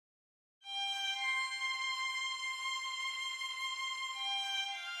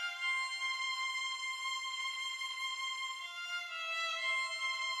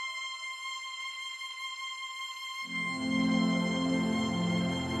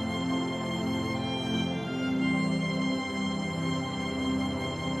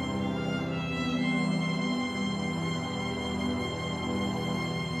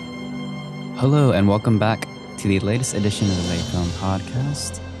Hello, and welcome back to the latest edition of the Late Film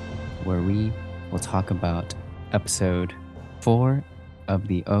Podcast, where we will talk about episode 4 of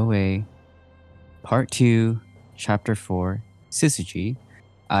the OA, part 2, chapter 4, SYZYGY.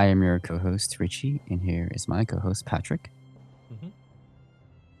 I am your co host, Richie, and here is my co host, Patrick. Mm-hmm.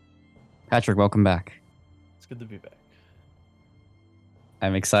 Patrick, welcome back. It's good to be back.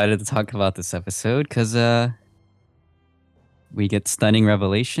 I'm excited to talk about this episode because we get stunning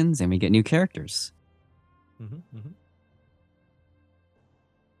revelations and we get new characters.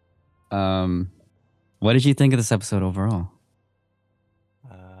 What did you think of this episode overall?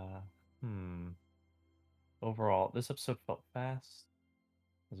 Overall, this episode felt fast.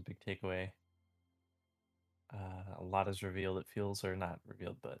 Was a big takeaway. A lot is revealed. It feels, or not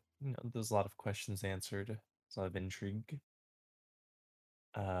revealed, but there's a lot of questions answered. There's a lot of intrigue.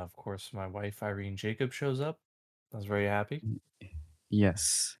 Of course, my wife Irene Jacob shows up. I was very happy.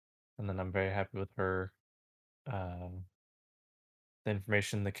 Yes. And then I'm very happy with her. The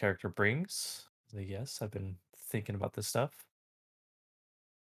information the character brings. Yes, I've been thinking about this stuff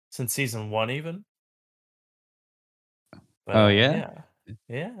since season 1, even. But, Oh, yeah?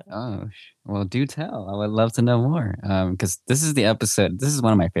 Yeah. Oh, well, do tell. I would love to know more. Because this is the episode. This is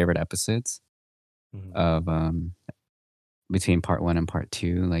one of my favorite episodes of between part 1 and part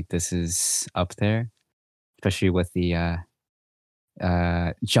 2. Like, this is up there, especially with the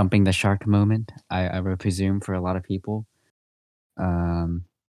jumping the shark moment. I would presume for a lot of people.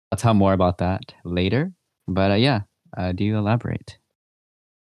 I'll tell more about that later. But yeah, do you elaborate?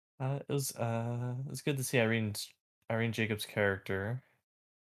 It was good to see Irene Jacobs' character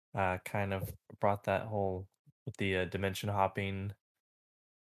kind of brought that whole with the dimension hopping.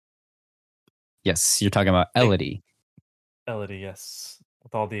 Yes, you're talking about Elodie. Elodie, yes,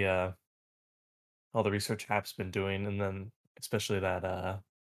 with all the research Hap's been doing, and then especially that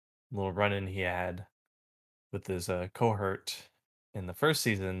little run-in he had with his cohort in the first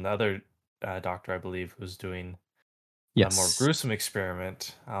season. The other doctor, I believe, was doing a more Yes. gruesome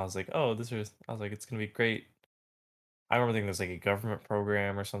experiment. I was like, oh, I was like, it's gonna be great. I remember thinking there's like a government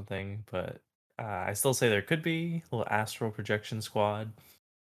program or something, but I still say there could be a little astral projection squad,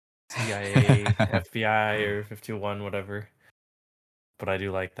 CIA, FBI, or 51, whatever. But I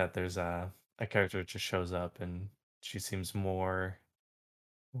do like that there's a character that just shows up and she seems more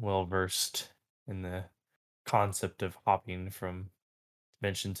well versed in the concept of hopping from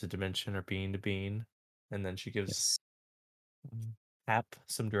dimension to dimension or being to being, and then she gives Yes. Hap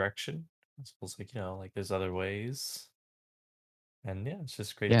some direction. I suppose, like like there's other ways. And yeah, it's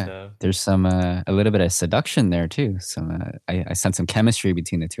just great Yeah, to. there's some a little bit of seduction there too. Some I sense some chemistry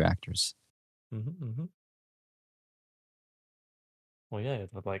between the two actors. Well, yeah,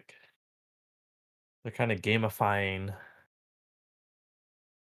 they're kind of gamifying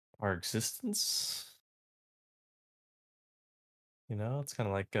our existence. It's kind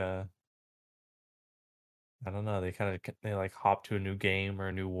of like I don't know. They like hop to a new game or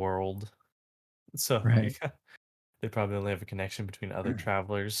a new world. So Right. they probably only have a connection between other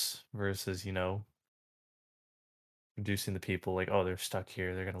travelers versus inducing the people like, oh, they're stuck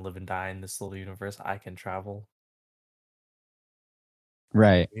here. They're gonna live and die in this little universe. I can travel.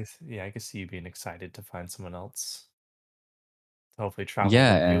 Right. I can see you being excited to find someone else. To hopefully travel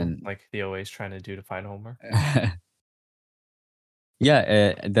Yeah, with you, and like the OA's trying to do to find Homer.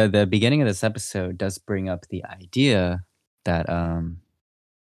 yeah, the beginning of this episode does bring up the idea that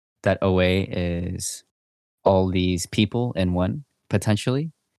that OA is all these people in one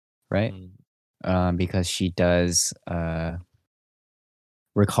potentially, right? Mm, Because she does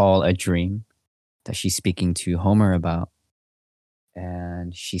recall a dream that she's speaking to Homer about,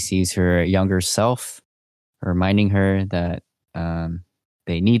 and she sees her younger self reminding her that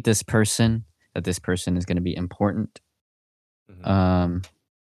they need this person, that this person is going to be important. mhm, Um,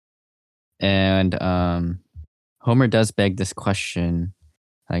 and Homer does beg this question,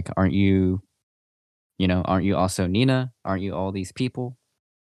 like, aren't you also Nina? Aren't you all these people?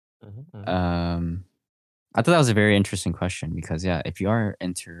 mhm, mhm, Um, I thought that was a very interesting question because, yeah, if you are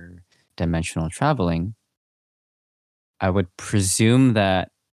interdimensional traveling, I would presume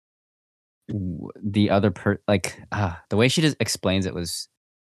that the other the way she just explains it was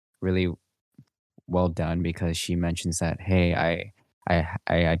really well done because she mentions that, hey,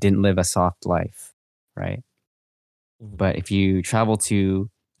 I didn't live a soft life, right? mhm, But if you travel to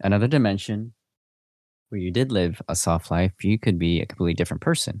another dimension where you did live a soft life, you could be a completely different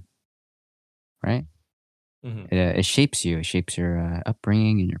person, right? mhm. It shapes you. It shapes your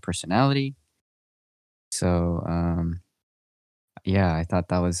upbringing and your personality. So, yeah, I thought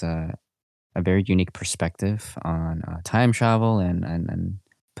that was a very unique perspective on time travel and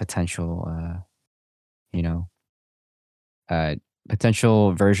potential, you know, uh,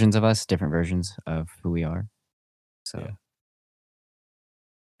 potential versions of us, different versions of who we are. Yeah. So,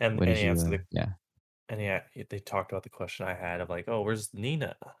 And what and did he you, answered the yeah. and yeah, they talked about the question I had of like, "Oh, where's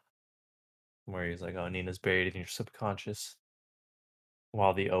Nina?" Where he's like, "Oh, Nina's buried in your subconscious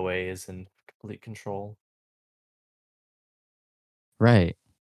while the OA is in complete control." Right.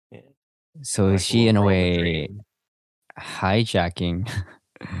 Yeah. So And is like the she little in a girl in the way dream. hijacking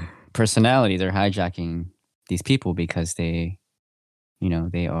personalities or hijacking these people because they,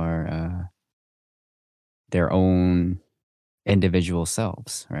 they are their own individual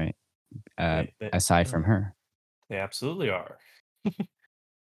selves, right? They Aside from uh, her. they absolutely are.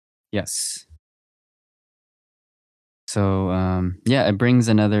 Yes. So, yeah, it brings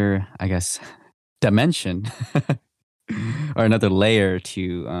another, I guess, dimension or another layer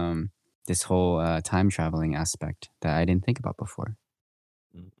to this whole time traveling aspect that I didn't think about before.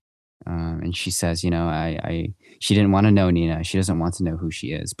 Mm, And she says, she didn't want to know Nina. She doesn't want to know who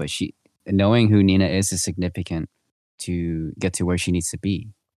she is, but knowing who Nina is significant to get to where she needs to be.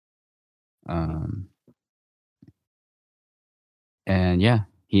 mhm. Um, and yeah,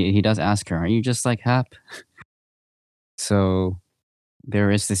 he does ask her, "Aren't you just like Hap?" So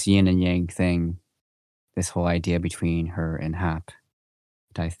there is this yin and yang thing, this whole idea between her and Hap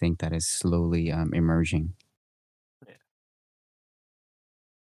that I think that is slowly emerging. Yeah.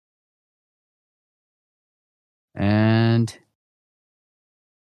 And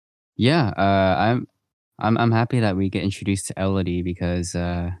yeah, I'm happy that we get introduced to Elodie because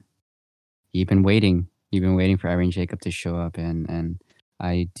you've been waiting. You've been waiting for Irene Jacob to show up, and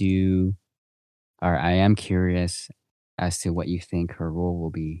I do, or I am curious as to what you think her role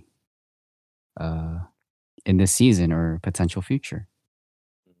will be uh, in this season or potential future.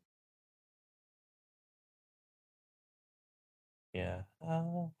 Yeah.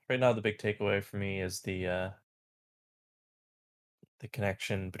 Right now, the big takeaway for me is the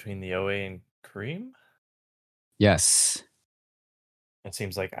connection between the OA and Kareem. Yes, It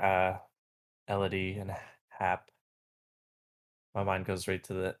seems like Elodie and Hap. My mind goes right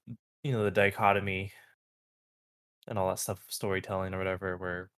to the dichotomy and all that stuff, storytelling or whatever,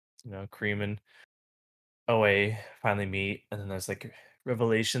 where Kareem and OA finally meet, and then there's like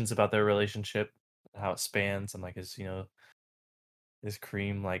revelations about their relationship, how it spans. I'm like, is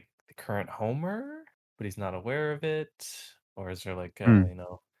Kareem like the current Homer, but he's not aware of it, or is there like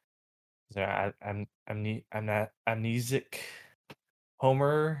mm, is there I'm not amnesic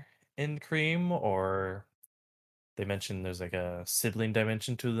Homer in Kareem, or they mentioned there's like a sibling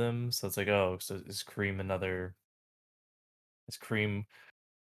dimension to them, so it's like, oh, so is Kareem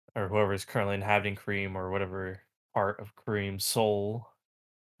or whoever is currently inhabiting Kareem or whatever part of Kareem's soul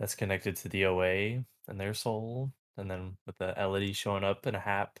that's connected to the OA and their soul, and then with the Elodie showing up in a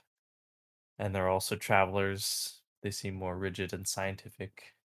Hap, and they're also travelers. They seem more rigid and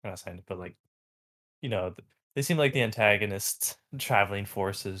scientific. Not scientific, but like they seem like the antagonist traveling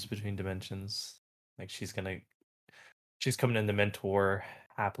forces between dimensions. Like she's coming in to mentor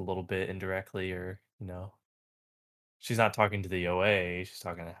Hap a little bit indirectly, or she's not talking to the OA. She's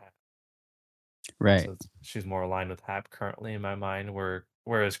talking to Hap. right, So she's more aligned with Hap currently in my mind,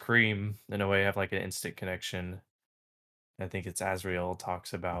 whereas Cream in a way have like an instant connection. I think it's Azrael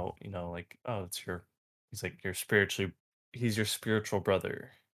talks about, like, oh, he's like he's your spiritual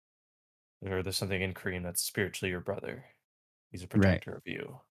brother. Or there's something in Cream that's spiritually your brother. He's a right. protector of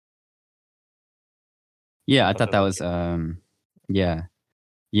you. Yeah, I I thought thought that was that like was yeah,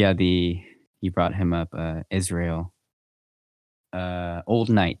 yeah. You brought him up, Israel, Old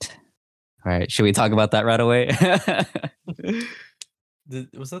Knight. All right, should we talk about that right away?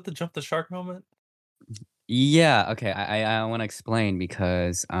 was that the jump the shark moment? Yeah, okay. I want to explain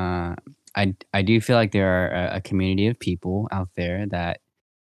because I do feel like there are a community of people out there that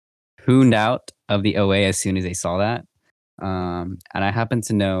tuned out of the OA as soon as they saw that. And I happen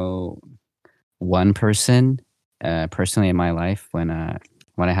to know one person personally in my life when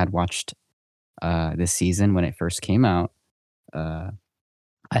I had watched this season when it first came out. Uh,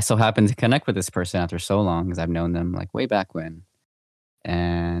 I so happened to connect with this person after so long because I've known them like way back when.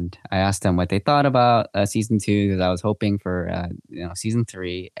 And I asked them what they thought about season two because I was hoping for season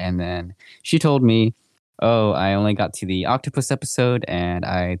three, and then she told me, "Oh, I only got to the octopus episode and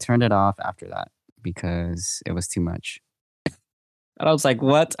I turned it off after that because it was too much." And I was like,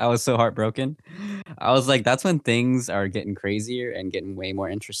 "What?" I was so heartbroken. I was like, "That's when things are getting crazier and getting way more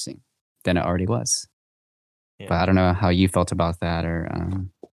interesting than it already was." But Yeah. I don't know how you felt about that, or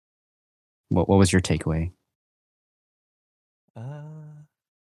what was your takeaway? Uh,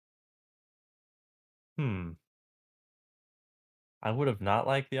 hmm. I would have not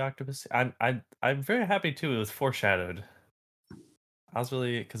liked the octopus. I'm very happy too. It was foreshadowed. I was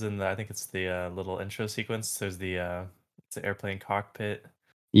really because in the I think it's the little intro sequence. There's it's the airplane cockpit.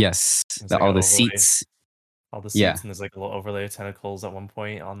 Yes, There's like an all the overlay, seats. all the Yeah, seats, and there's like a little overlay of tentacles at one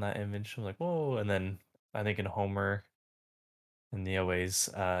point on that image. I'm like, whoa! And then I think in Homer in the OA's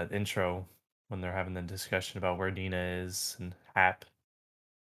intro when they're having the discussion about where Nina is and Hap,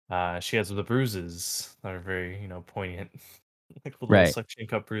 she has the bruises that are very poignant, like little right. suction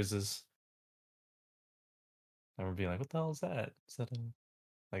cup bruises. I remember being like, what the hell is that? Is that a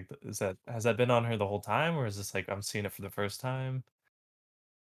Like, is that has that been on her the whole time, or is this like I'm seeing it for the first time?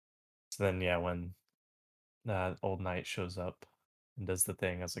 So then, yeah, when old knight shows up and does the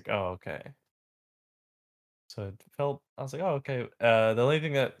thing, I was like, oh, okay. So it felt, I was like, oh, okay. The only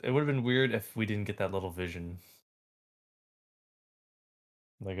thing that it would have been weird if we didn't get that little vision,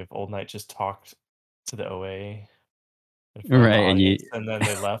 like if old knight just talked to the OA in front of the Right, and you audience and then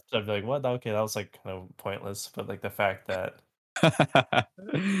they left. I'd be like, what? Okay, that was like kind of pointless. But like the fact that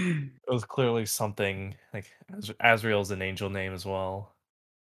it was clearly something like Azrael's an angel name as well.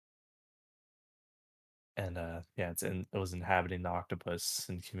 And, yeah, it was inhabiting the octopus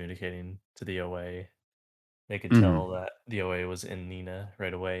and communicating to the OA. They could tell Mhm. that the OA was in Nina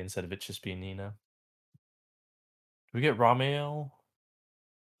right away instead of it just being Nina. Do we get Ramiel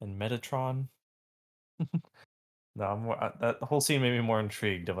and Metatron? No, I'm more that whole scene made me more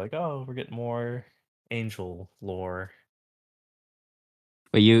intrigued of like, "Oh, we're getting more angel lore."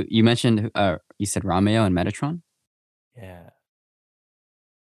 But you mentioned, you said Romeo and Metatron? Yeah,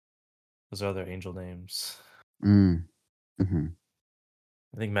 those are other angel names. Mm, mhm.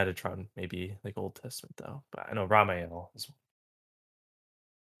 I think Metatron may be, like, Old Testament, though, but I know Ramiel is.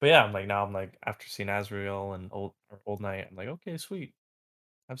 But, yeah, now I'm like, after seeing Azrael and Old Knight, I'm like, "Okay, sweet."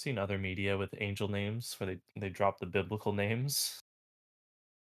 I've seen other media with angel names where they drop the biblical names.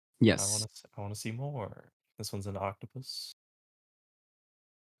 Yes. I wanna see more. This one's an octopus.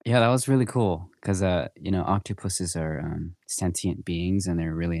 Yeah, that was really cool 'cause, octopuses are, sentient beings, and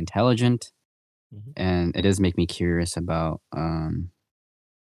they're really intelligent, Mhm. and it does make me curious about,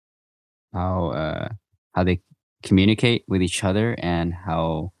 how, how they communicate with each other and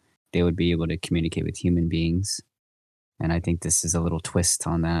how they would be able to communicate with human beings, and I think this is a little twist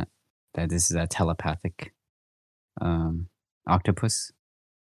on that, that this is a telepathic, um, octopus,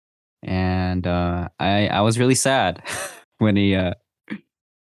 and, I was really sad when he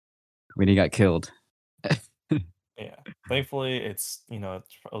got killed. Yeah. Thankfully, it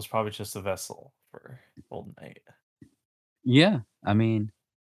was probably just a vessel for Old Knight. Yeah, I mean,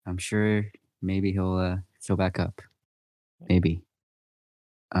 I'm sure maybe he'll, fill back up, Yeah, maybe. maybe.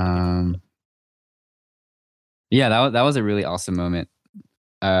 Um, yeah, that was a really awesome moment.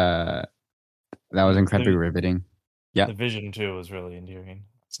 Uh, that was The incredibly the riveting. Yeah. the vision too was really endearing.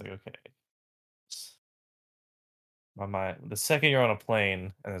 It's like, okay, s my mind the second you're on a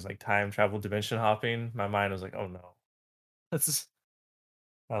plane and there's, like, time travel dimension hopping, my mind was like, "Oh, no." This is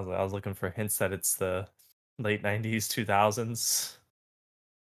I was looking for hints that it's the late '90s, 2000s,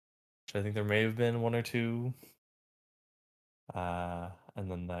 which I think there may have been 1 or 2. And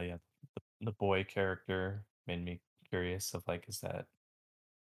then the boy character made me curious of, like, is that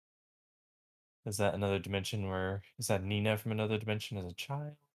another dimension where is that Nina from another dimension as a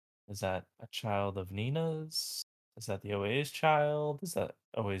child? Is that a child of Nina's? Is that the OA's child? Is that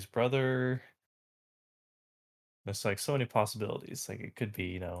OA's brother? There's, like, so many possibilities. Like, it could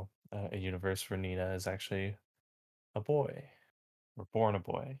be, a universe where Nina is actually a boy or born a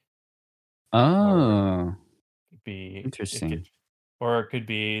boy, or Oh, it could interesting. or it could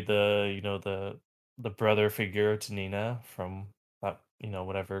be the brother figure to Nina from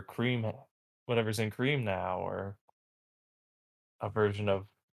whatever's in Cream now, or a version of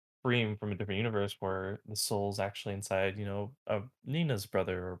Cream from a different universe where the soul's actually inside, of Nina's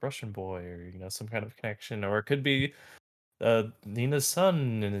brother or Russian boy, or some kind of connection, or it could be Nina's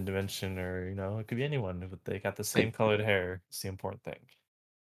son in a dimension, or it could be anyone, but they got the same Wait, colored hair. It's the important thing.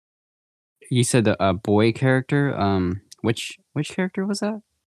 you said the, boy character, which character was that?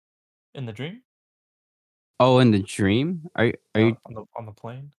 In the dream, Oh, in the dream? on the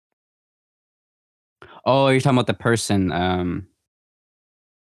plane. Oh, you're talking about the person,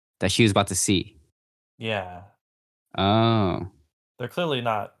 that she was about to see. Yeah, Oh, they're clearly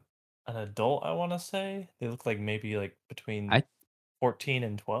not an adult. I want to say they look like maybe like between I 14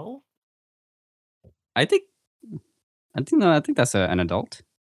 and 12. I think no, I think that's an adult.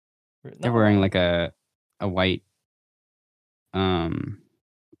 They're wearing No, like a white, um,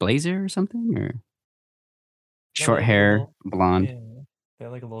 blazer or something, or no, they short had like a hair, little, blonde. yeah, they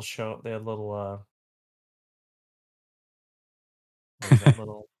had like a little show. They had a little Like that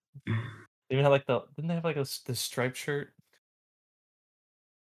little they even had like didn't they have like the striped shirt?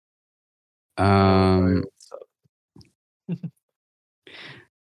 Oh, Um, so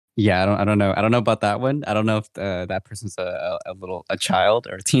yeah, I don't know about that one. I don't know if, that person's a child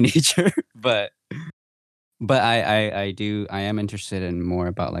or a teenager, but I am interested in more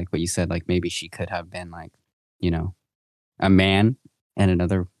about, like, what you said, like, maybe she could have been, like, you know, a man in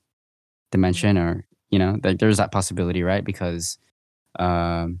another Mhm, dimension or, there's that possibility, right? Because,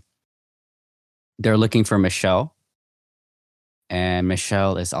 um, they're looking for Michelle, and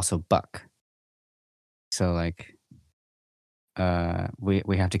Michelle is also Buck. So, like,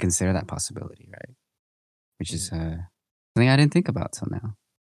 we have to consider that possibility, right? Which is, mhm. something I didn't think about till now.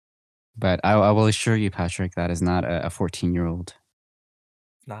 But I will assure you, Patrick, that is not a 14-year-old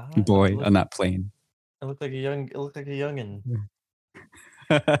Nah, no, boy on that plane. it looked like a youngin'.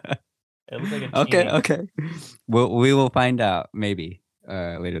 It looked like a Okay, teenager. okay. We will find out maybe,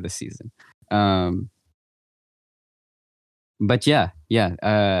 later this season. Um, but yeah,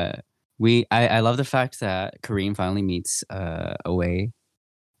 I love the fact that Kareem finally meets, Away,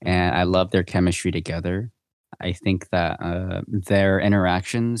 and Mhm, I love their chemistry together. I think that, their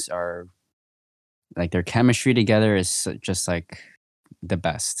interactions are like, their chemistry together is just, like, the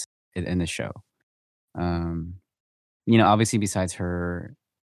best in the show. Um, obviously besides her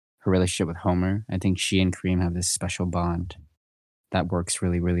relationship with Homer, I think she and Kareem have this special bond that works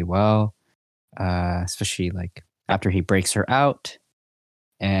really, really well, especially, like, after he breaks her out,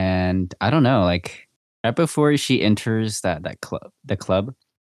 and I don't know, like, right before she enters the club,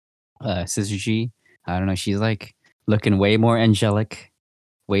 SYZYGY, I don't know, she's, like, looking way more angelic,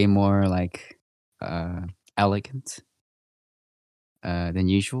 way more, like, uh, elegant, than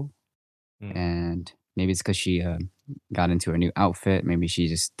usual, mm, and maybe it's because she, got into a new outfit, maybe she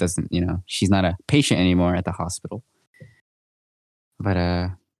just doesn't, she's not a patient anymore at the hospital, but,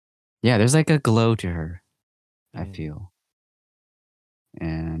 yeah, there's, like, a glow to her, I mm, feel,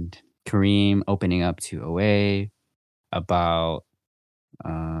 and Kareem opening up to Away about,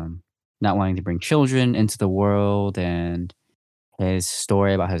 um, not wanting to bring children into the world and his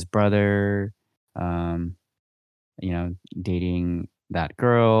story about his brother, um, you know, dating that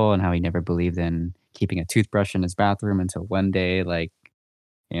girl and how he never believed in keeping a toothbrush in his bathroom until one day, like,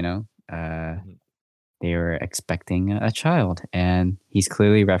 you know, uh, mhm, they were expecting a child, and he's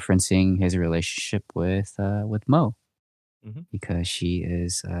clearly referencing his relationship with Mo mhm, because she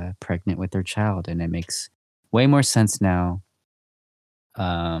is pregnant with their child, and it makes way more sense now.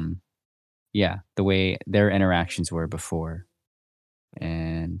 Um, yeah, the way their interactions were before, yeah.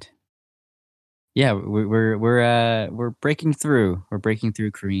 and yeah, we're breaking through. We're breaking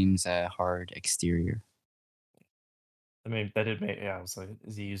through Kareem's hard exterior. I mean, that did make yeah, I was like,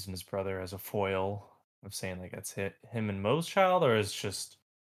 is he using his brother as a foil of saying, like, it's him and Mo's child, or is just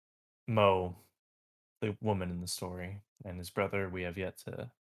Mo the woman in the story, and his brother, we have yet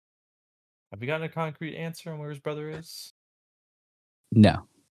to have we gotten a concrete answer on where his brother is? No,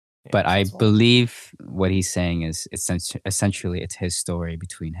 Yeah, but so I that's all. believe what he's saying is essentially it's his story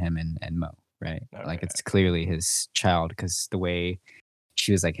between him and Mo, right? Like Okay. it's clearly his child because the way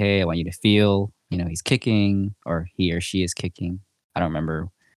she was like, "Hey, I want you to feel, he's kicking or he or she is kicking." I don't remember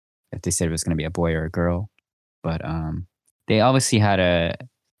if they said it was going to be a boy or a girl, but they obviously had a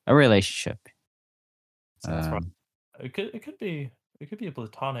relationship. So that's probably Um, it could be a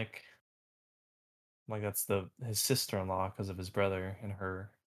platonic, like, that's his sister-in-law because of his brother and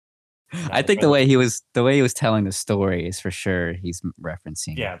her, and now I they're think trying to the way he was telling the story is for sure he's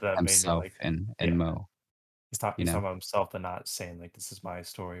referencing yeah, that made me himself like and yeah, Mo, you he's know? talking about himself, but not saying, like, "This is my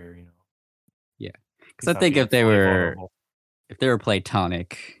story," or, Yeah, because he's I not think being fully vulnerable. if they were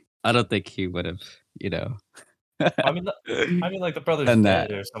platonic, I don't think he would've, you know, I mean, like, the brother's done that.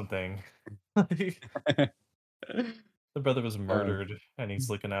 dead or something. Like, the brother was Uh, murdered, and he's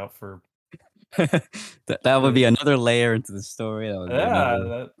looking out that would for be another layer into the story, that would be yeah, another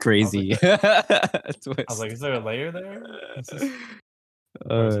that I was like crazy that I was like, twist. "Is there a layer there? Is this"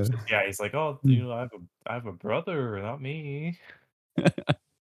 or is it Uh, just yeah, he's like, "Oh, mm. I have a brother, not me."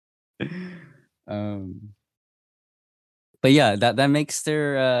 Um, but yeah, that makes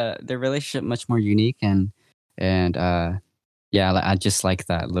their relationship much more unique and yeah, I just like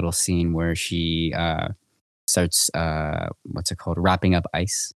that little scene where she, starts, what's it called? Wrapping up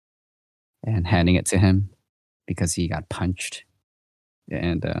ice and handing Mhm. it to him because he got punched,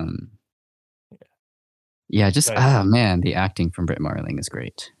 and, yeah, just I man, the acting from Brit Marling is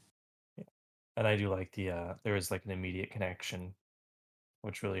great. yeah, and I do like there is, like, an immediate connection,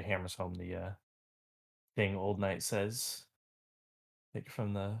 which really hammers home thing Old Knight says, like,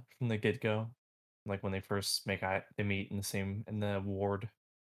 from the get-go. like when they first make eye they meet in the ward.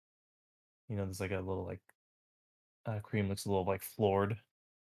 There's like a little like Cream looks a little like floored.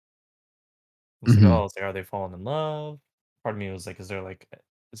 It's like, Mhm. oh, it's like, are they falling in love? Part of me was like, is there like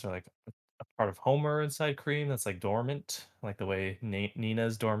a part of Homer inside Cream that's like dormant, like the way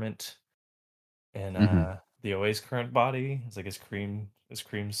Nina's dormant in Mhm. the OA's current body? It's like is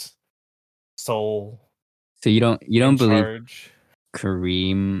Cream's soul So you don't in believe charge?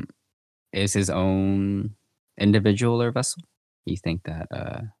 Kareem is his own individual or vessel? You think that,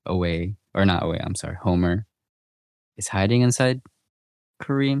 Away or not Away, I'm sorry, Homer is hiding inside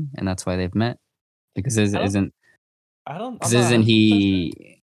Kareem, and that's why they've met? Because I don't isn't I'm 'cause not isn't 100% sure.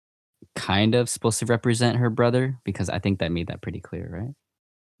 he kind of supposed to represent her brother? Because I think that made that pretty clear, right?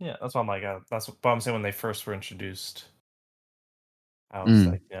 Yeah, that's why I'm like, but I'm saying when they first were introduced, I was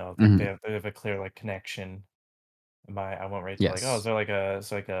Mm. like, like Mhm. they have a clear like connection. I went right to like, oh, is Yes. there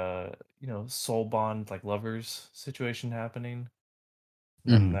like a soul bond like lovers situation happening?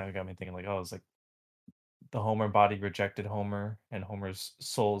 Then Mhm. that got me thinking like, oh, it's like the Homer body rejected Homer, and Homer's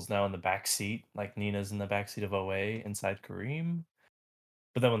soul is now in the back seat, like Nina's in the back seat of OA inside Kareem.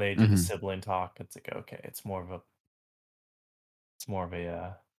 But then when they do the Mhm. sibling talk, it's like okay, it's more of a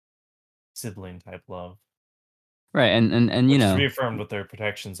sibling type love, Right, and, which is reaffirmed with their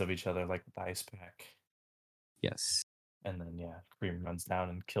protections of each other, like with the ice pack. yes. And then yeah, Kareem runs down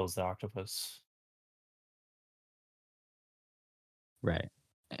and kills the octopus. Right.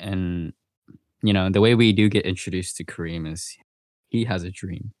 And, the way we do get introduced to Kareem is he has a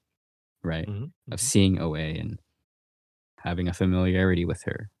dream, right, Hmm. of Hmm. seeing Away and having a familiarity with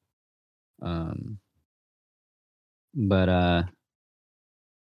her. Um, but, I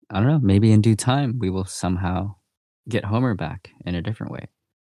don't know, maybe in due time, we will somehow get Homer back in a different way,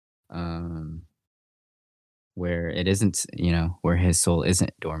 um, where it isn't, where his soul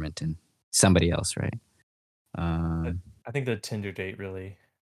isn't dormant in somebody else, right? I, Um, I think the Tinder date really,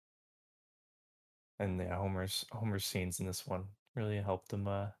 and yeah, Homer's scenes in this one really helped him.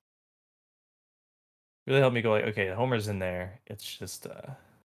 Really helped me go like, okay, Homer's in there. It's just,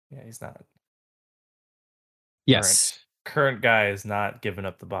 yeah, he's not yes. current guy is not giving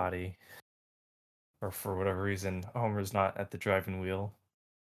up the body, or for whatever reason, Homer's not at the driving wheel.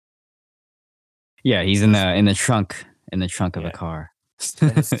 Yeah, he's in This, the trunk of a yeah, car.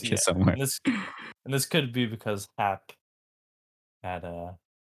 and this, yeah, Just somewhere. and this could be because Hap had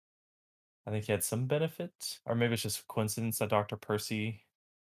I think he had some benefit, or maybe it's just a coincidence that Dr. Percy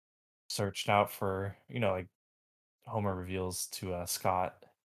searched out for, like Homer reveals to Scott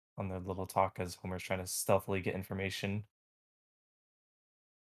on the little talk as Homer's trying to stealthily get information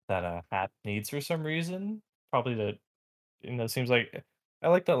that Hap needs for some reason. Probably to, seems like I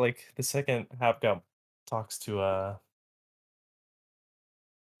like that like the second Hap got talks to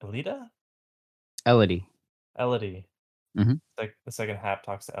Elita? Elodie. Elodie. Mhm. Like the second Hap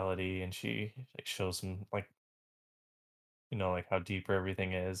talks to Elodie and she like shows him like like how deeper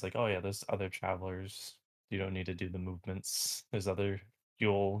everything is. Like, oh yeah, there's other travelers. You don't need to do the movements. There's other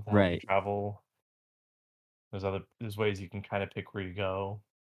fuel to help you Right. travel. There's ways you can kind of pick where you go.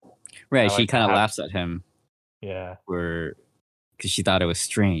 I Right, she like the kinda Hap. laughs at him Yeah. for because she thought it was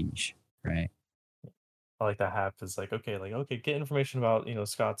strange, right? I like that Hap is like, okay, get information about,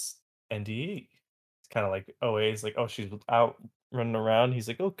 Scott's NDE. It's kind of like OA's like, oh, she's out running around. He's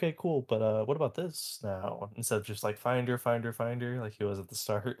like, okay, cool, but what about this now? Instead of just like find her, like he was at the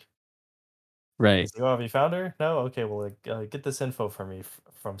start. Right. He's like, oh, have you found her? No, okay, well, like, get this info from me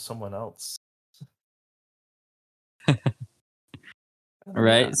from someone else. And then yeah,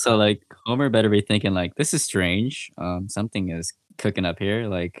 Right? So, like, Homer better be thinking like, "This is strange. Something is cooking up here,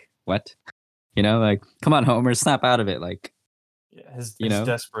 like, what?" Like, "Come on, Homer, snap out of it," like, yeah, his you know?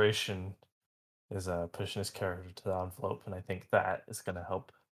 desperation is pushing his character to the envelope, and I think that is gonna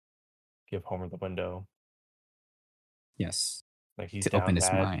help give Homer the window. Yes, Like he's to open down his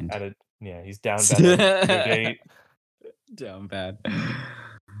bad mind. at it. Yeah, he's down bad at a Tinder date. Down bad.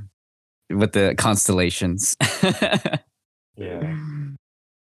 With the constellations. Yeah,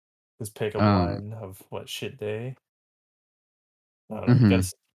 his pickup Um, line of what shit day. I don't know.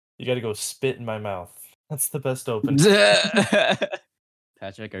 mhm. You gotta go spit in my mouth. That's the best opening.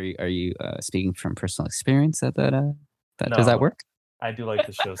 Patrick, are you, speaking from personal experience that does that No, work? I do like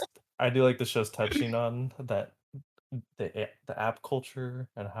the show's. I do like the show's touching on that the app culture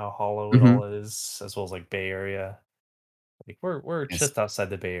and how hollow it Mhm. all is, as well as like Bay Area. Like we're Yes. just outside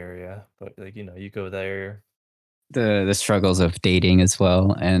the Bay Area, but like you go there. The struggles of dating as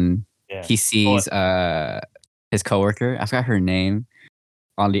well, and Yeah. he Oh, sees, his coworker, I forgot her name,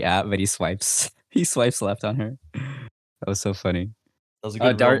 on the app, but he swipes left on her. That was so funny. that was a good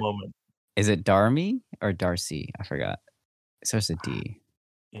real Dart moment. Is it Darmy or Darcy? I forgot. It starts with D.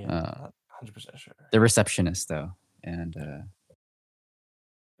 Yeah, Uh, not 100% sure. the receptionist though, and,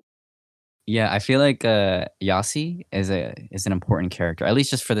 yeah, I feel like, Yasi is an important character, at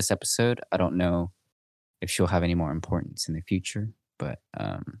least just for this episode. I don't know if she'll have any more importance in the future, but,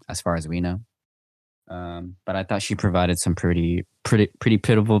 as far as we know. But I thought she provided some pretty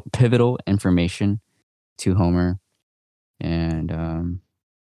pivotal information to Homer, and,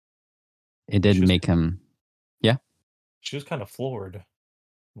 it did She was make him. Yeah? she was kinda floored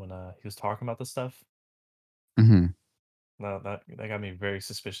when, he was talking about this stuff. Mhm. No, that got me very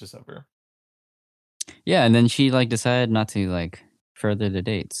suspicious of her. Yeah, and then she, like, decided not to, like, further the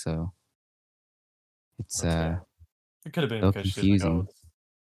date, so it's, That's yeah. It could have been so because she was like, "Oh," confusing.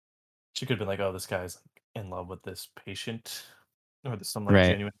 she could have been like, "Oh, this guy's, like, in love with this patient," or there's some, like, Right.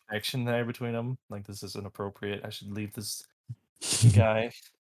 genuine connection there between them. Like, "This is inappropriate. I should leave this guy."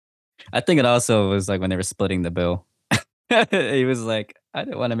 I think it also was, like, when they were splitting the bill. He was like, "I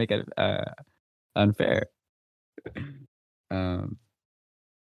didn't wanna make it, unfair." Um,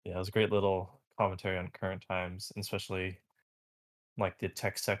 Yeah, it was a great little commentary on current times, and especially, like, the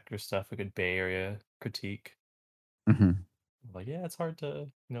tech sector stuff, a good Bay Area critique. mhm. Like, yeah, it's hard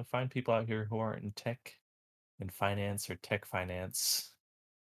to, find people out here who aren't in tech and finance or tech finance.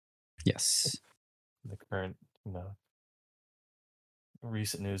 Yes. The current,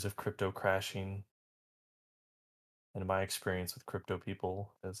 recent news of crypto crashing and my experience with crypto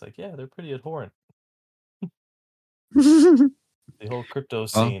people is like, yeah, they're pretty abhorrent. The whole crypto Oh,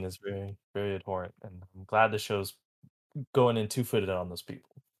 scene is very, very abhorrent, and I'm glad the show's going in two-footed on those people.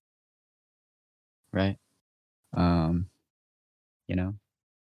 right. Um, you know,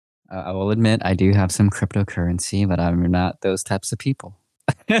 I will admit I do have some cryptocurrency, but I'm not those types of people.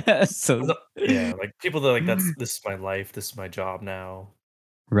 So Yeah, like people that like this is my life, this is my job now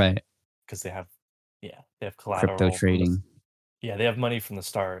right. because they have Crypto collateral from this. trading. Yeah, they have money from the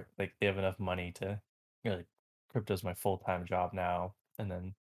start. Like they have enough money to, like, crypto's my full time job now, and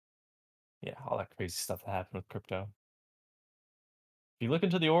then yeah, all that crazy stuff that happened with crypto. If you look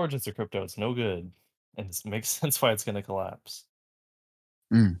into the origins of crypto, it's no good, and it makes sense why it's going to collapse.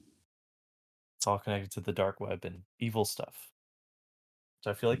 Mm, It's all connected to the dark web and evil stuff,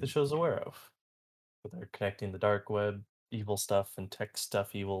 which I feel like the show's aware of. But they're connecting the dark web, evil stuff, and tech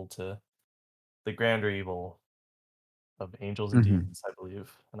stuff evil to the grander evil of angels and mhm. demons, I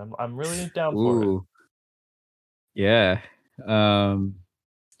believe, and I'm really down for it. Ooh, yeah. Um,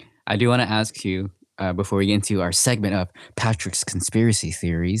 I do wanna ask you, before we get into our segment of Patrick's conspiracy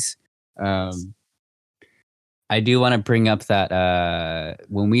theories, Yes. um, I do wanna bring up that,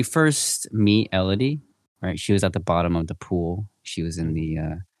 when we first meet Elodie, right, she was at the bottom of the pool. She was in Mhm.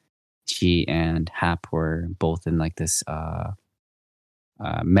 the, she and Hap were both in, like, this,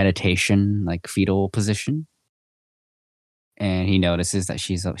 meditation, like, fetal position, and he notices that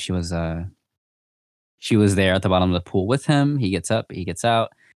she was there at the bottom of the pool with him. He gets up, he gets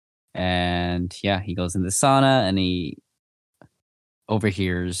out, and, yeah, he goes in the sauna, and he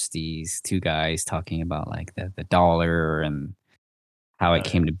overhears these 2 guys talking about, like, the dollar and how it Oh,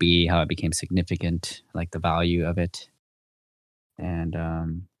 yeah. came to be, how it became significant, like, the value of it, and,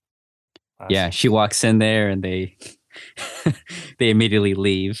 yeah, Classic. she walks in there, and they they immediately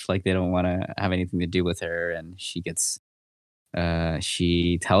leave, like, they don't wanna have anything to do with her, and she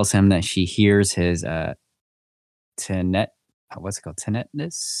tells him that she hears his, tenet what's it called?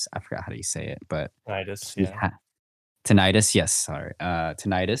 Tinnitus? I forgot how do you say it, but Titus, he yeah. ha tinnitus, yes, sorry,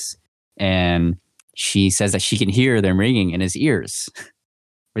 tinnitus, and she says that she can hear them ringing in his ears,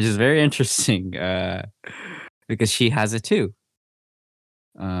 which is very interesting, because she has it too.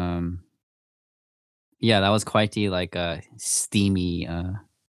 Um, yeah, that was quite the, like, steamy, uh,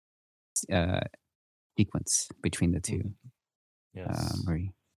 sequence between the 2, Mhm. Yes. where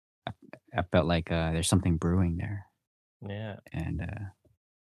he I felt like, there's something brewing there, Yeah. and, I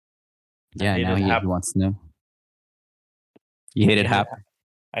yeah, now hated he Hap wants to know. You I hated hated Hap? Ha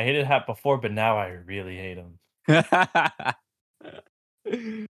I hated Hap before, but now I really hate him.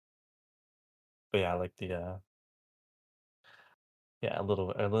 But yeah, I like yeah,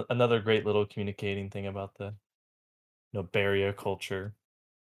 another great little communicating thing about the, barrier culture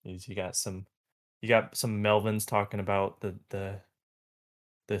is you got some Melvins talking about the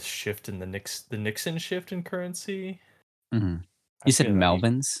shift in the Nixon shift in currency. Mhm. I You said feel like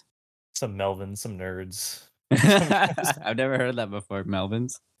Melvins? some Melvins, some nerds, some I've never heard that before,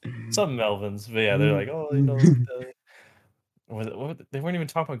 Melvins. some Melvins, but yeah, they're like, Mm. "Oh, like the" they weren't even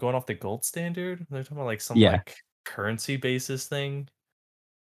talking about going off the gold standard. They're talking about like some Yeah. like currency basis thing.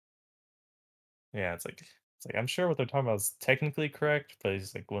 Yeah, it's like I'm sure what they're talking about is technically correct, but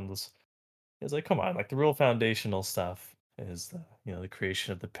it's like one of those. It's like, come on, like the real foundational stuff is the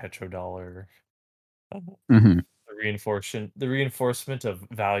creation of the petrodollar, uh, Mhm. the reinforcement of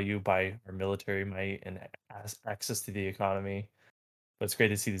value by our military might and access to the economy. But it's great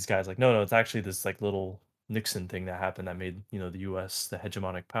to see these guys like, no, no, it's actually this like little Nixon thing that happened that made the U.S. the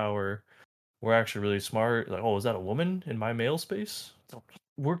hegemonic power. We're actually really smart. Like, oh, is that a woman in my male space?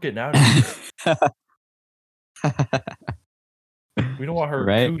 We're getting out of here. We don't want her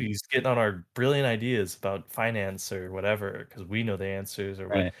Right, cooties getting on our brilliant ideas about finance or whatever because we know the answers or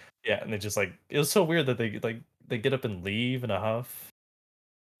what. right. Yeah, and they just like it was so weird that they get up and leave in a huff.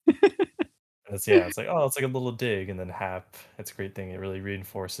 And it's like, oh, it's like a little dig, and then Hap. It's a great thing. It really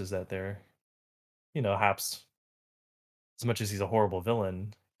reinforces that Hap's, as much as he's a horrible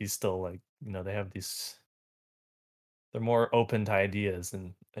villain, he's still like they have these. They're more open to ideas,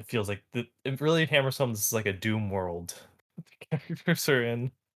 and it feels like it really hammers home this is like a doom world. The characters are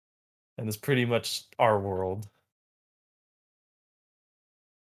in, and it's pretty much our world.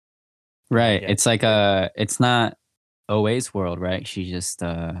 And then Right, yeah, it's like, it's not OA's world, right? She just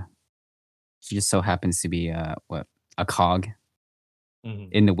so happens to be, what, a cog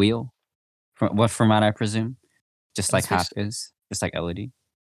mhm. in the wheel? From what I presume? Just And like this makes Hap is, just like Elodie.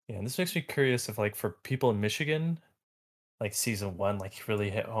 yeah, and this makes me curious if like for people in Michigan, like season one, like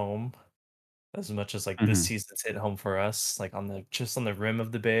really hit home as much as like this Mhm. season's hit home for us, like on the just on the rim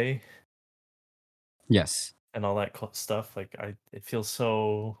of the bay Yes. and all that stuff. Like it feels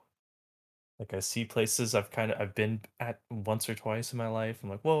so like I see places I've been at once or twice in my life. I'm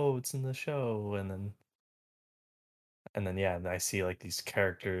like, whoa, it's in the show, and then yeah, and I see like these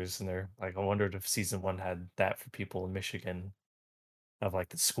characters, and they're like, I wondered if season one had that for people in Michigan of like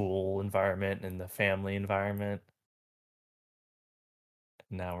the school environment and the family environment.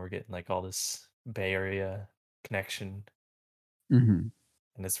 Now we're getting like all this Bay Area connection, Mhm.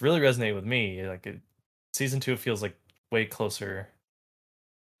 and it's really resonating with me. Season two feels like way closer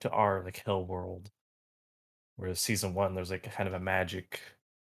to our like hill world, whereas season one there's like a kind of a magic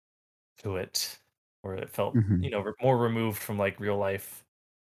to it, where it felt Mhm. more removed from like real life,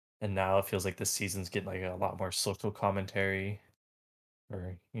 and now it feels like this season's getting like a lot more social commentary,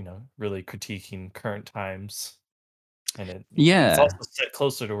 or really critiquing current times, and it's Yeah, also set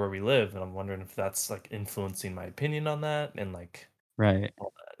closer to where we live, and I'm wondering if that's like influencing my opinion on that and like right.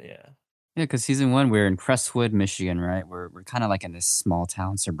 all that. Yeah. Yeah, because season 1, we're in Crestwood, Michigan, right? We're kinda like in this small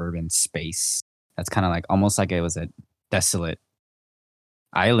town suburban space that's kinda like almost like it was a desolate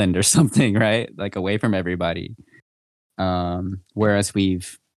island or something, right? Like, away from everybody. Whereas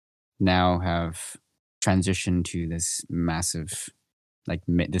we've now have transitioned to this massive, like,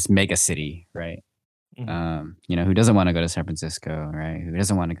 this mega city, right? Mhm. Who doesn't wanna go to San Francisco, right? Who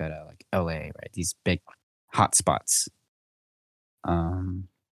doesn't wanna go to, like, LA, right? These big hot spots. Um,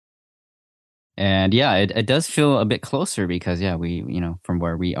 and yeah, it does feel a bit closer because, yeah, from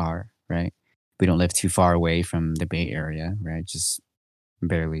where we are, right? We don't live too far away from the Bay Area, right? Just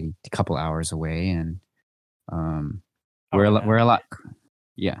barely a couple hours away, and, um, Hour and a we're half. a lot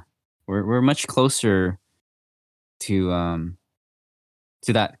yeah. We're much closer to,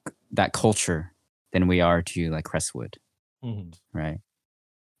 that culture than we are to, like, Crestwood, Mhm. right?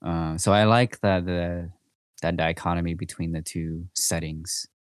 So I like that dichotomy between the 2 settings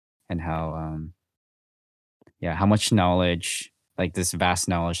and Yeah. how much knowledge, like this vast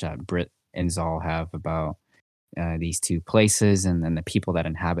knowledge that Brit and Zal have about these 2 places and then the people that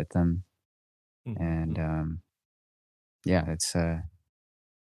inhabit them. Mhm. And Mhm. yeah, it's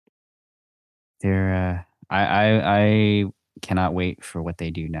they're I cannot wait for what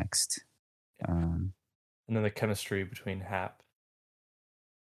they do next. Yeah. Um, And then the chemistry between Hap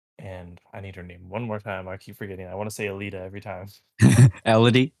and I need her name one more time. I keep forgetting. I want to say Alita every time.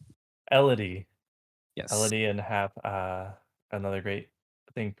 Elodie, Elodie. yes. Elodie and Hap. Another great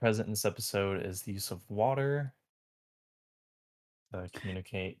thing present in this episode is the use of water to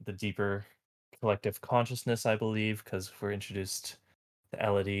communicate the deeper collective consciousness, I believe, because we're introduced to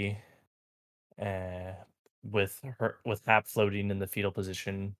Elodie uh, with Hap floating in the fetal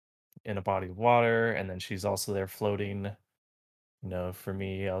position in a body of water, and then she's also there floating. For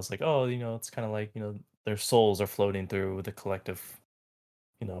me, I was like, oh, it's kind of like their souls are floating through the collective,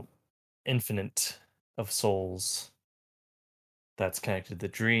 you know, infinite of souls that's connected to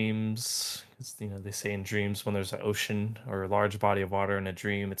dreams. 'Cause, they say in dreams when there's an ocean or a large body of water in a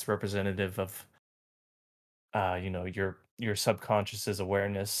dream, it's representative of your subconscious's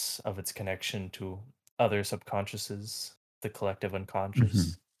awareness of its connection to other subconsciouses, the collective Mhm.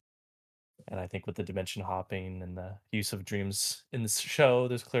 unconscious. And I think with the dimension hopping and the use of dreams in this show,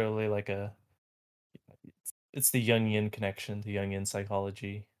 there's clearly like it's the Jungian connection, the Jungian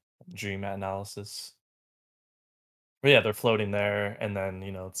psychology. dream analysis. But yeah, they're floating there, and then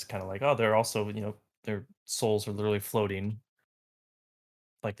it's kind of like, oh, they're also their souls are literally floating,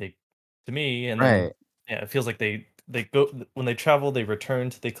 like they to me, and then Right. yeah, it feels like they go when they travel, they return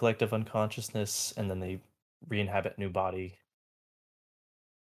to the collective unconsciousness, and then they re-inhabit new body,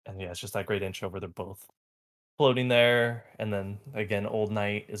 and yeah, it's just that great intro where they're both floating there, and then again, Old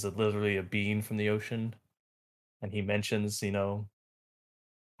Knight is literally a being from the ocean, and he mentions,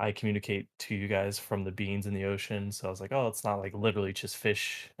 I communicate to you guys from the beings in the ocean. So I was like, oh, it's not like literally just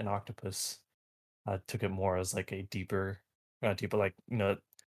fish and octopus. I took it more as like a deeper, not deeper, like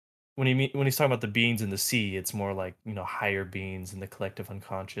when he's talking about the beings in the sea, it's more like higher beings in the collective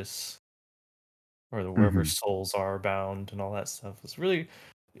unconscious, or the wherever Mhm. souls are bound and all that stuff. It's really,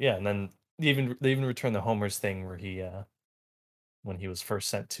 yeah. And then they even return the Homer's thing where he when he was first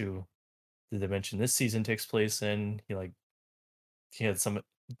sent to the dimension this season takes place in, he had some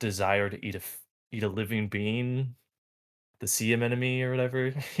desire to eat a living being, the sea anemone or whatever.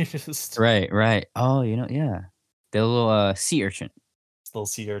 He just Right, right. Oh, yeah. The little, sea urchin. little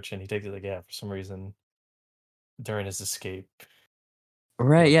sea urchin. He takes it like, yeah, for some reason during his escape. He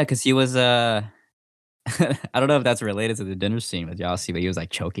Right, like yeah, because he was, I don't know if that's related to the dinner scene with Yossi, but he was, like,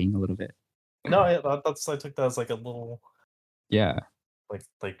 choking a little bit. no, yeah, that's I took that as like a little Yeah.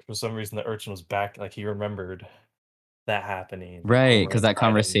 like for some reason the urchin was back, like he remembered that happening, like Right, Homer because that inside him.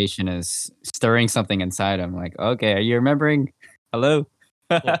 conversation is stirring something inside him, like, "Okay, are you remembering? Hello?"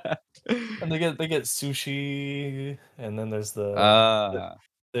 Yeah, and they get sushi, and then there's the, Uh,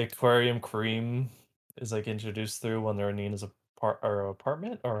 the aquarium cream is like introduced through when they're in Nina's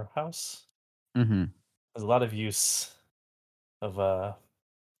apartment or house. mhm. There's a lot of use of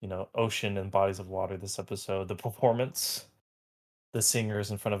ocean and bodies of water this episode. The performance, the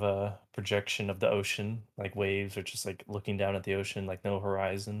singers in front of a projection of the ocean, like waves, or just like looking down at the ocean, like no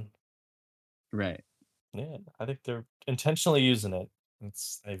horizon. Right. Yeah, I think they're intentionally using it.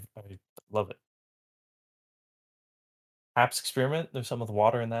 I love it. Apps experiment. There's some with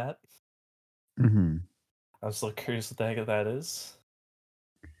water in that. Mhm. I was still curious what the heck that is.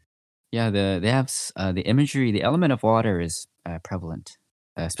 Yeah, they have the imagery, the element of water is, prevalent,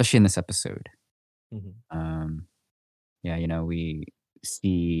 especially in this episode. Hmm. Um, yeah, we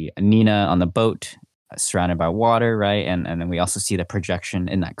see Nina on the boat, surrounded by water, right? And then we also see the projection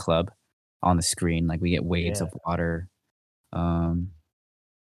in that club on the screen, like, we get waves Yeah, of water. Um,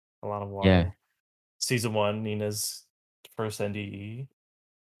 a lot of yeah. water. Season one, Nina's first NDE,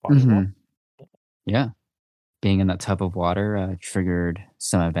 body of water. Mhm. Yeah. Being in that tub of water, triggered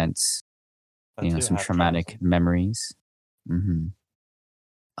some events, That too, some half traumatic traumatism. memories. Mhm.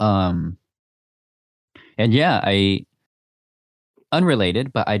 Um, and yeah,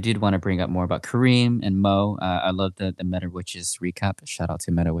 unrelated, but I did wanna bring up more about Kareem and Mo. I love the Meta Witches recap. Shout out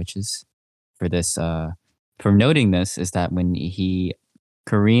to Meta Witches for this, for noting this, is that when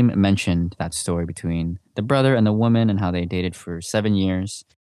Kareem mentioned that story between the brother and the woman and how they dated for 7 years,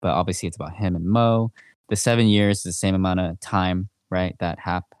 but obviously it's about him and Mo. The 7 years is the same amount of time, right, that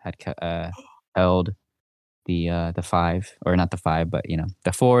Hap had held the 5, or not the 5, but,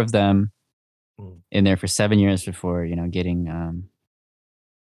 the 4 of them Mm, in there for 7 years before, getting,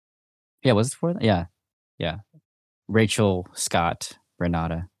 yeah, was it 4? Yeah, yeah. Rachel, Scott,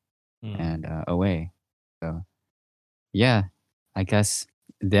 Renata, mm. and, Away. So, yeah, I guess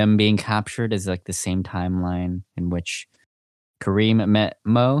them being captured is, like, the same timeline in which Kareem met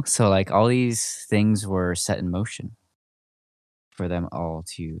Mo, so, like, all these things were set in motion for them all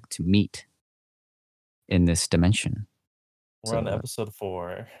to meet in this dimension. We're on So, episode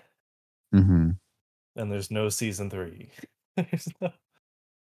 4, mhm. and there's no season 3. There's no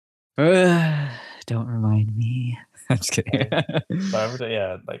Don't remind me. I'm just kidding. sorry. But every day,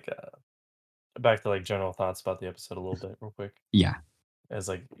 yeah, like, back to, like, general thoughts about the episode a little bit real quick. Yeah. As,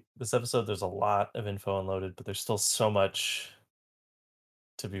 like, this episode, there's a lot of info unloaded, but there's still so much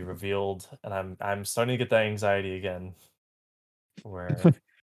to be revealed, and I'm starting to get that anxiety again, where I think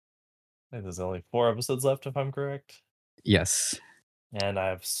there's only 4 episodes left, if I'm correct, Yes. and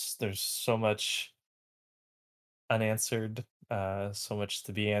there's so much unanswered, so much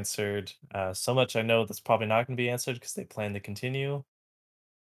to be answered, so much I know that's probably not gonna be answered because they plan to continue.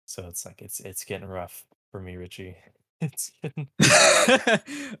 So it's like it's getting rough for me, Richie. It's getting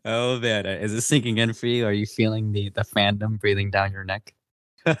Oh, man, is it sinking in for you? Are you feeling the fandom breathing down your neck?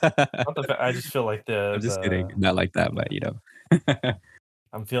 not the I just feel like I'm just kidding. Not like that, but, yeah,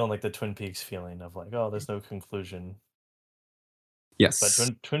 I'm feeling like the Twin Peaks feeling of like, oh, there's no conclusion. But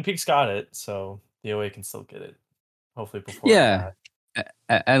Yes. Twin Peaks got it, so the OA can still get it. Hopefully before I Yeah.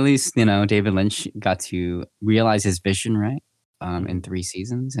 die. At least, David Lynch got to realize his vision, right? in Mhm. 3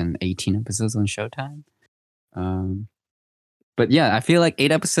 seasons and 18 episodes on Showtime. Um, but yeah, I feel like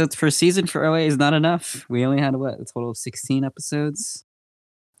 8 episodes per season for OA is not enough. We only had, what, a total of 16 episodes?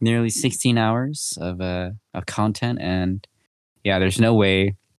 Nearly 16 hours of content, and yeah, there's no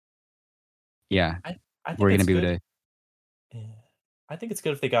way, yeah, I I we're think gonna it's be able good. to. Yeah. I think it's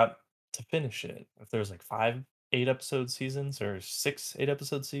good if they got to finish it. If there's like 5 8-episode seasons or 6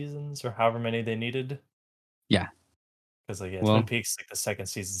 8-episode seasons or however many they needed. Yeah, 'Cause, like, yeah, Twin well, Peaks, like, the 2nd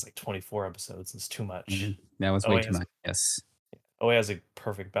season's like 24 episodes, it's too mhm, much. that was way OA too has much, yes. OA has a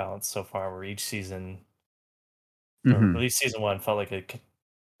perfect balance so far where each season, or at Mhm, least season 1, felt like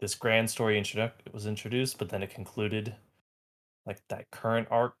this grand story was introduced, but then it concluded, like, that current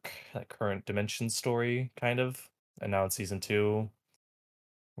arc, that current dimension story, kind of, and now in season 2,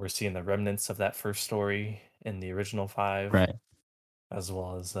 we're seeing the remnants of that first story in the original 5, right. as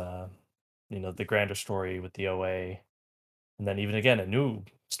well as, the grander story with the OA, and then even again, a new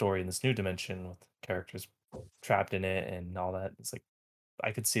story in this new dimension with characters trapped in it and all that. It's like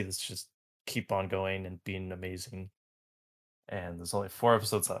I could see this just keep on going and being amazing. And there's only 4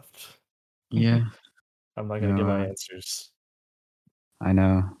 episodes left. Yeah, I'm not gonna no, give my answers. I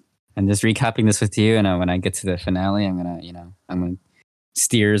know, and just recapping this with you, and, when I get to the finale, I'm gonna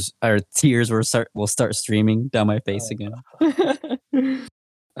tears will start streaming down my face Uh, again.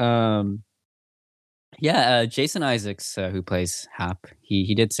 Um, yeah, Jason Isaacs, who plays Hap,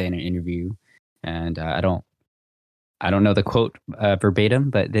 he did say in an interview, and, I don't know the quote, verbatim,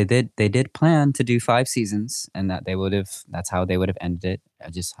 but they did plan to do 5 seasons, and that that's how they would have ended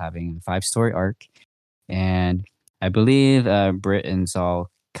it, just having a 5-story arc, and I believe, Britt and Saul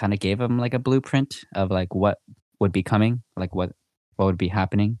kinda gave him, like, a blueprint of, like, what would be coming, like, what would be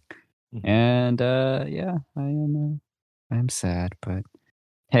happening, mhm. and, yeah, I am sad, but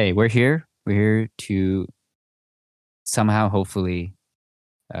hey, we're here. We're here to somehow, hopefully,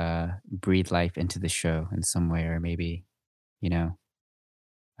 breathe life into the show in some way, or maybe, you know,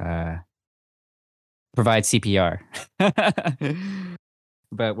 uh provide CPR.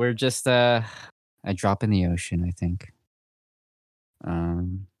 But we're just, a drop in the ocean, I think.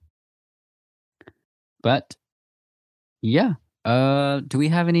 Um, but yeah, do we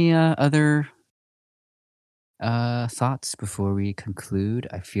have any, other, thoughts before we conclude?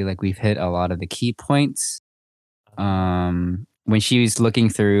 I feel like we've hit a lot of the key points. Um, When she was looking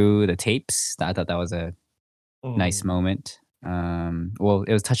through the tapes, I thought that was a nice mm, moment. Well,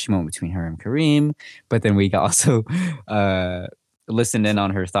 it was a touching moment between her and Kareem, but then we got also, uh, listened it's in a, on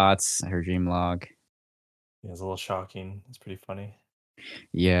her thoughts, her dream log. yeah, it's a little shocking. It's pretty funny.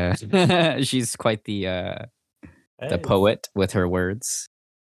 Yeah. She's quite the Hey, poet with her words.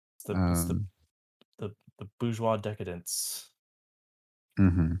 it's the it's the Um, the, the bourgeois decadence.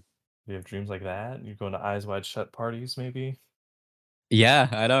 mhm. You have dreams like that. You're going to eyes wide shut parties, maybe. Yeah,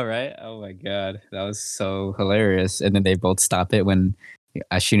 I know, right? Oh my god, that was so hilarious, and then they both stop it when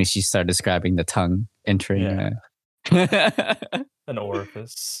as soon as she started describing the tongue entering, Yeah, an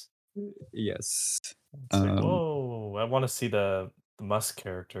orifice. Yes. It's like, Um, whoa! I want to see the Musk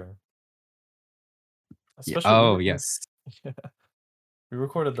character, yeah, especially oh, yes. we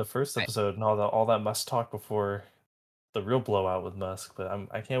recorded the first I episode and all that Musk talk before the real blowout with Musk, but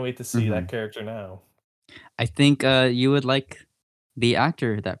I can't wait to see that Mhm. character now. I think, you would like the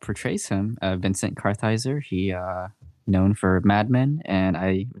actor that portrays him, Vincent Kartheiser. He, known for Mad Men, and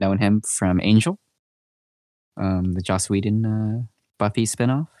I known him from Angel, the Joss Whedon, Buffy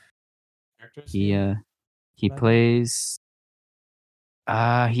spinoff. Characters he He, in he Mad Men? plays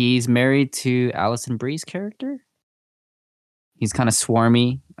he's married to Alison Brie's character. He's kinda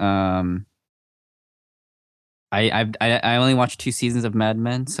swarmy. I only watched 2 seasons of Mad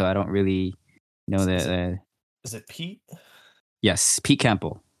Men, so I don't really know Is, the is it is it Pete? yes, Pete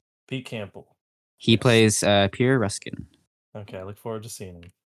Campbell. Pete Campbell. He Yes. plays, Pierre Ruskin. Okay, I look forward to seeing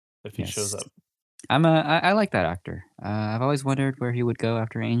him if he shows Yes. up. I like that actor. I've always wondered where he would go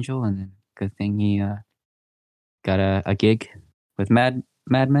after Angel, and then good thing he, got a gig with Mad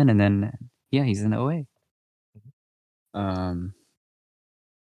Men, and then, yeah, he's in OA. Mhm. Um,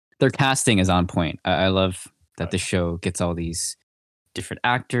 their casting is on point. I love Oh that the yeah. show gets all these different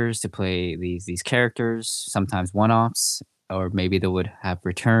actors to play these characters, sometimes one-offs, or maybe they would have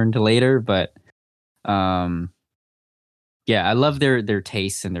returned later, but, um, yeah, I love their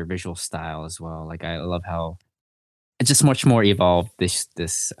tastes and their visual style as well. Like, I love how it's just much more evolved this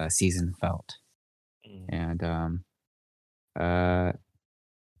season felt. Mm. And, uh,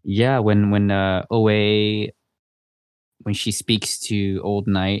 yeah, when OA when she speaks to Old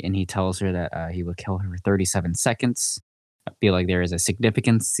Knight and he tells her that, he will kill her for 37 seconds, I feel like there is a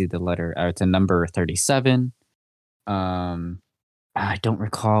significance to the letter to number 37. Um I don't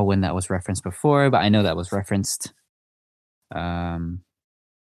recall when that was referenced before, but I know that was referenced. Um,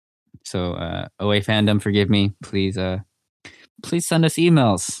 OA fandom, forgive me. Please send us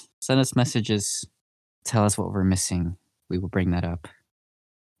emails, send us messages, tell us what we're missing. We will bring that up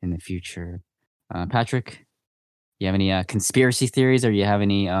in the future. Patrick, you have any conspiracy theories, or you have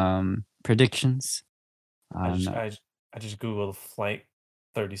any predictions I on? just I j I just Googled Flight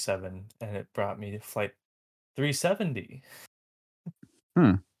 37, and it brought me to Flight 370,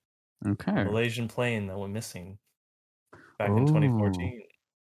 Hmm. the Okay. Malaysian plane that went missing back in Oh. 2014.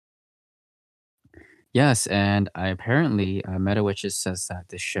 Yes, and I apparently Meta Witches says that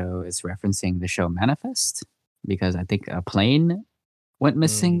the show is referencing the show Manifest because I think a plane went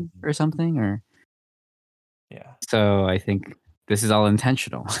missing Mm, or something, or yeah, so I think this is all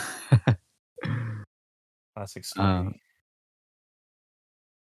intentional. classic uh, story.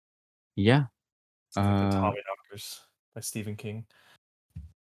 yeah. It's like the Uh, Tommy Knockers by Stephen King.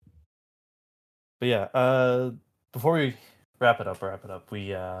 But yeah, before we wrap it up, we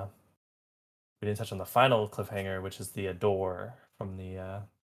didn't touch on the final cliffhanger, which is the door from the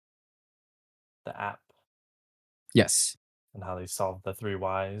app yes. and how they solved the three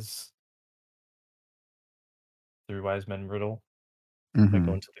wise men riddle by Hmm.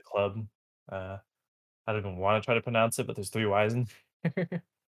 going to the club. Uh, I don't even want to try to pronounce it, but there's three wise in there.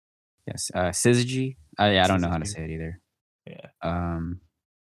 Yes. SYZYGY. Yeah, I don't know how to SYZYGY. say it either. Yeah. Um,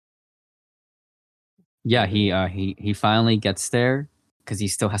 yeah, But yeah. he finally gets there because he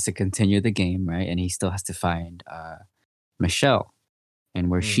still has to continue the game, right? And he still has to find Michelle and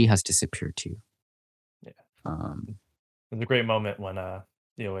where she Mm, has disappeared to. yeah. Um, It was a great moment when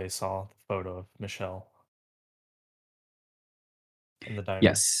the OA saw the photo of Michelle in the diner.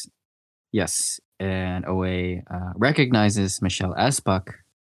 yes, yes, and OA recognizes Michelle as Buck.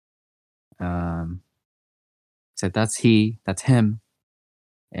 Um, said that's him,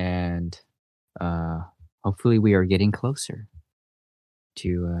 and uh, hopefully we are getting closer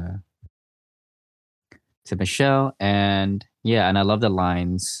to Michelle. And yeah, and I love the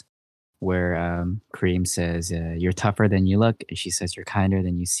lines where Kareem says, "You're tougher than you look," and she says, "You're kinder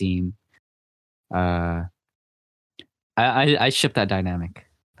than you seem." Uh, I ship that dynamic.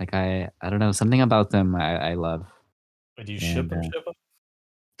 Like I don't know, something about them I love. Wait, do you ship And them? Ship them?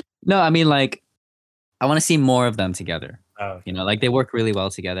 no, I mean like I want to see more of them together. Oh, You okay, know, like okay. they work really well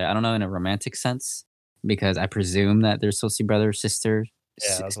together. I don't know in a romantic sense because I presume that they're supposed to be brother sister Yeah,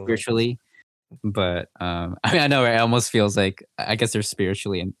 that's what I was like. spiritually. But I mean, I know it almost feels like I guess they're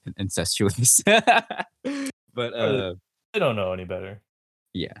spiritually incestuous. But Or they don't know any better.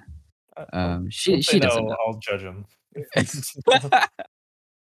 yeah, Once they she doesn't know, know. I'll judge them.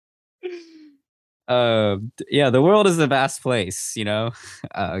 Yeah, the world is a vast place, you know.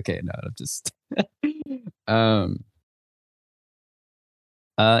 Okay, no, I'm just um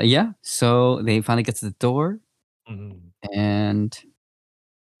yeah. So they finally get to the door, Mhm. and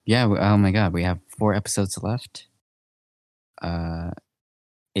yeah, oh my god, we have 4 episodes left. Uh,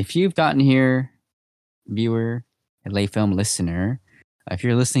 if you've gotten here, viewer, and lay film listener, if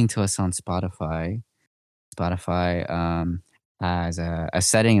you're listening to us on Spotify, Spotify has a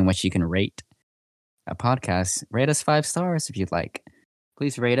setting in which you can rate a podcast. Rate us 5 stars if you'd like.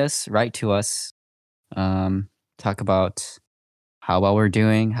 Please rate us. Write to us. Um, talk about how well we're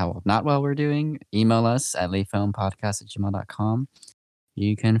doing, how not well we're doing. Email us at layfilmpodcast@gmail.com.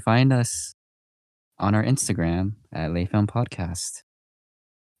 You can find us on our Instagram at layfilmpodcast.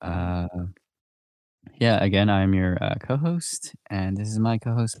 Mhm. Uh, yeah, again, I'm your co-host, and this is my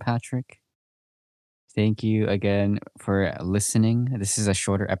co-host Patrick. Thank you again for listening. This is a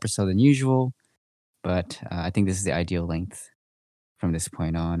shorter episode than usual, but I think this is the ideal length from this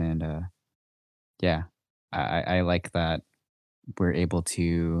point on. And yeah, I like that we're able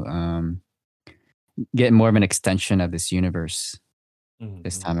to get more of an extension of this universe Mhm,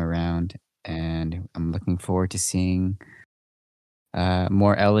 this time mhm. around. And I'm looking forward to seeing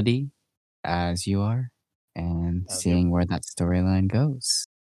more Elodie as you are and Yep. seeing where that storyline goes.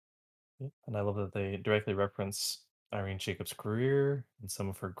 Yep, and I love that they directly reference Irene Jacobs' career and some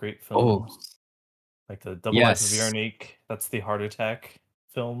of her great Oh, films, like The Double Life of yes. Veronique, that's the heart attack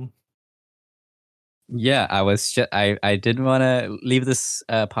film. Yeah, I didn't wanna leave this,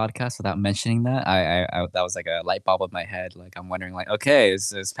 podcast without mentioning that. I that was like a light bulb in my head, like, I'm wondering, like, "Okay,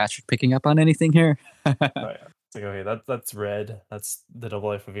 is Patrick picking up on anything here?" Oh, yeah. It's like, okay, that's Red, that's The Double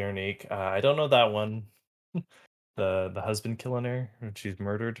Life of Veronique. I don't know that one. The husband killing her when she's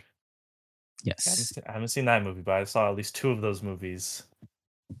murdered. Yes. I haven't seen that movie, but I saw at least 2 of those movies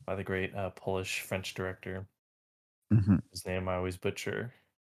by the great, Polish-French director, Mhm. whose name I always butcher,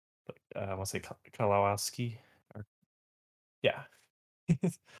 but, I wanna say Kalawowski or yeah.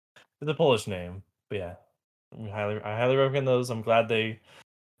 It's a Polish name, but yeah, I highly recommend those. I'm glad they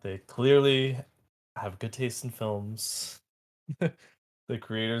clearly have good taste in films. The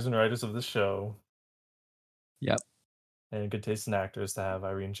creators and writers of the show, Yep. and good taste in actors to have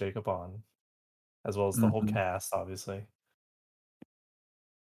Irene Jacob on, as well as the whole Mhm. cast, obviously.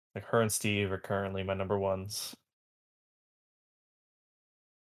 Like her and Steve are currently my number ones.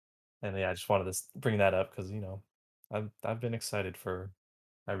 And yeah, I just wanted to bring that up because I've been excited for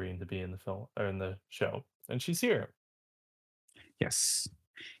Irene to be in the film or in the show, and she's here. Yes.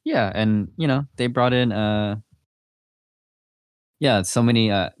 Yeah, and, they brought in, yeah, so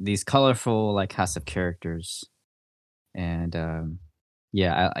many, these colorful, like, cast of characters, and,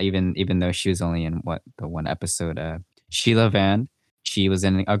 yeah, even though she was only in the one episode, Sheila Van, she was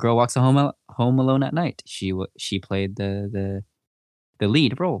in A Girl Walks Home Alone at Night. She played the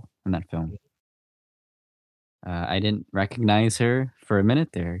lead role in that film. I didn't recognize her for a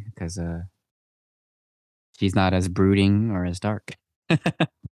minute there because, she's not as brooding or as dark.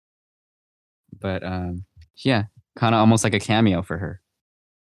 But, yeah, kinda almost like a cameo for her.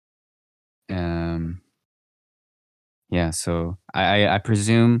 Um, yeah, so I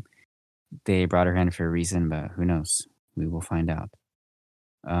presume they brought her in for a reason, but who knows? We will find out.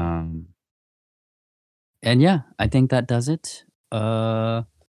 Um, and yeah, I think that does it.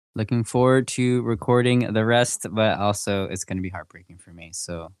 Looking forward to recording the rest, but also it's gonna be heartbreaking for me.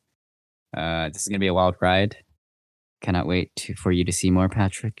 So, this is gonna be a wild ride. Cannot wait for you to see more,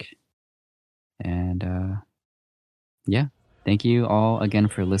 Patrick. And, yeah, thank you all again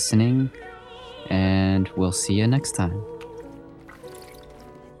for listening, and we'll see you next time.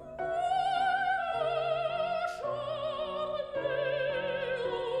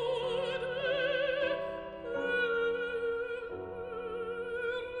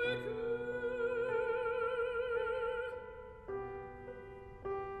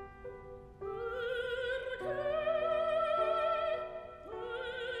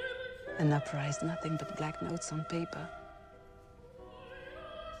 An opera is nothing but black notes on paper.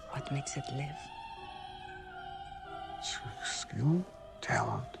 What makes it live? Skill,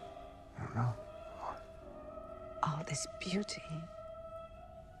 talent, I don't know. All this beauty,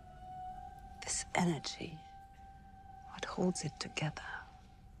 this energy. What holds it together?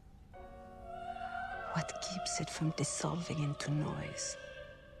 What keeps it from dissolving into noise?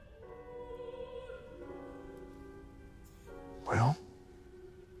 Well,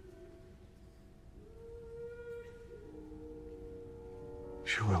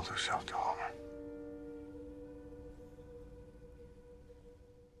 she willed herself to harm.